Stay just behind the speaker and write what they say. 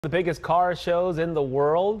The biggest car shows in the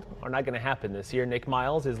world are not going to happen this year. Nik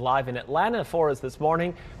Miles is live in Atlanta for us this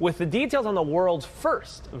morning with the details on the world's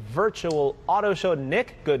first virtual auto show.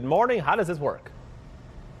 Nik, good morning. How does this work?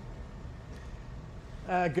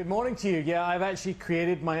 Good morning to you. Yeah, I've actually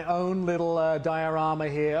created my own little diorama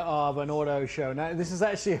here of an auto show. Now, this is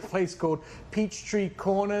actually a place called Peachtree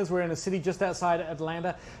Corners. We're in a city just outside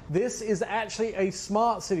Atlanta. This is actually a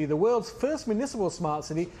smart city, the world's first municipal smart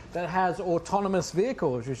city that has autonomous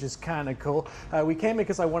vehicles, which is kind of cool. We came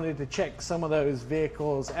because I wanted to check some of those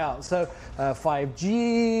vehicles out. So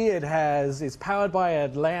 5G, it's powered by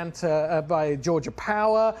by Georgia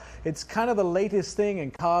Power. It's kind of the latest thing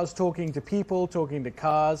in cars talking to people, talking to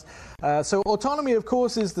cars. So autonomy, of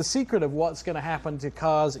course, is the secret of what's going to happen to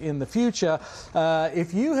cars in the future.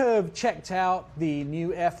 If you have checked out the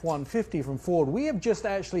new F-150 from Ford, we have just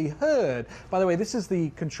actually heard, by the way, this is the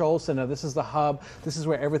control center, this is the hub, this is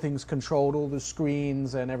where everything's controlled, all the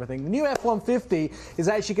screens and everything. The new F-150 is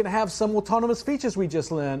actually going to have some autonomous features we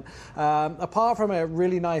just learned. Apart from a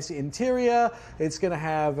really nice interior, it's going to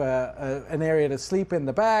have an area to sleep in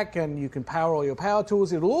the back, and you can power all your power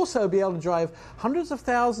tools. It'll also be able to drive hundreds of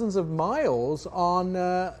thousands of miles on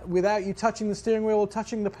without you touching the steering wheel or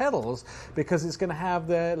touching the pedals, because it's going to have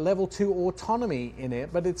the level 2 autonomy in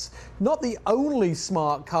it. But it's not the only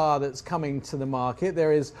smart car that's coming to the market.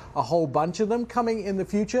 There is a whole bunch of them coming in the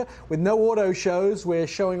future. With no auto shows, we're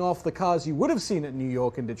showing off the cars you would have seen at New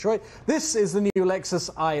York and Detroit. This is the new Lexus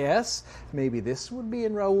IS. Maybe this would be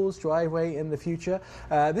in Raul's driveway in the future.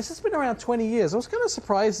 This has been around 20 years. I was kind of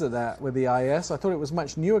surprised at that with the IS. I thought it was a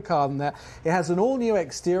much newer car than that. It has an all-new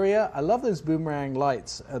exterior. I love those boomerang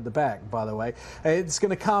lights at the back, by the way. It's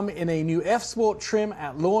going to come in a new F-Sport trim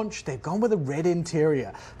at launch. They've gone with a red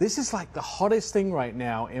interior. This is like the hottest thing right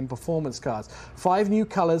now in performance cars. 5 new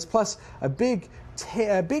colors, plus a big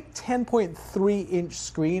 10.3-inch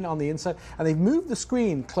screen on the inside, and they've moved the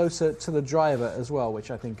screen closer to the driver as well,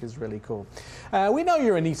 which I think is really cool. We know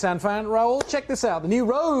you're a Nissan fan, Raul. Check this out. The new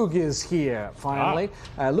Rogue is here, finally.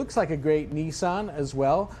 Looks like a great Nissan as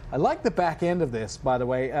well. I like the back end of this, by the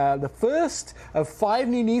way. The first of 5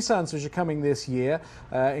 new Nissans which are coming this year.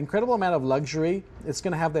 Incredible amount of luxury. It's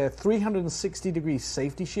going to have their 360-degree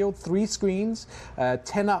safety shield, 3 screens,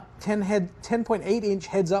 10.8-inch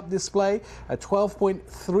heads-up display, a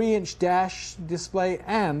 12.3-inch dash display,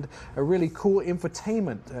 and a really cool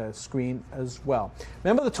infotainment screen as well.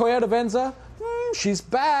 Remember the Toyota Venza? She's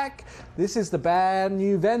back. This is the brand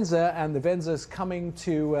new Venza, and the Venza is coming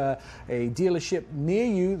to a dealership near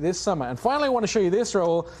you this summer. And finally, I want to show you this,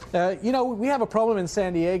 Raul. You know, we have a problem in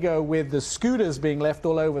San Diego with the scooters being left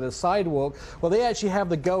all over the sidewalk. Well, they actually have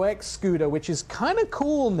the GoX scooter, which is kind of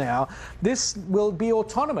cool now. This will be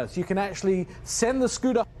autonomous. You can actually send the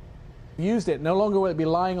scooter. Used it, no longer will it be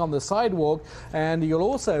lying on the sidewalk, and you'll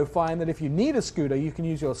also find that if you need a scooter, you can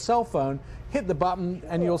use your cell phone, hit the button,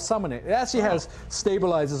 and you'll summon it. It actually has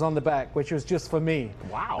stabilizers on the back, which was just for me.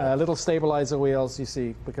 Wow. Little stabilizer wheels, you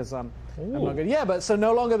see, because I'm not good. Yeah, but so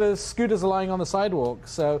no longer the scooters are lying on the sidewalk.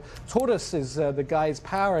 So Tortoise is the guys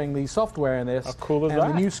powering the software in this. How cool is and that?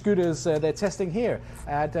 The new scooters they're testing here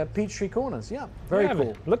at Peachtree Corners. Yeah, very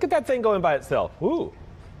cool. Look at that thing going by itself. Ooh.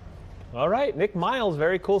 All right, Nik Miles,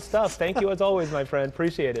 very cool stuff. Thank you as always, my friend.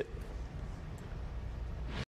 Appreciate it.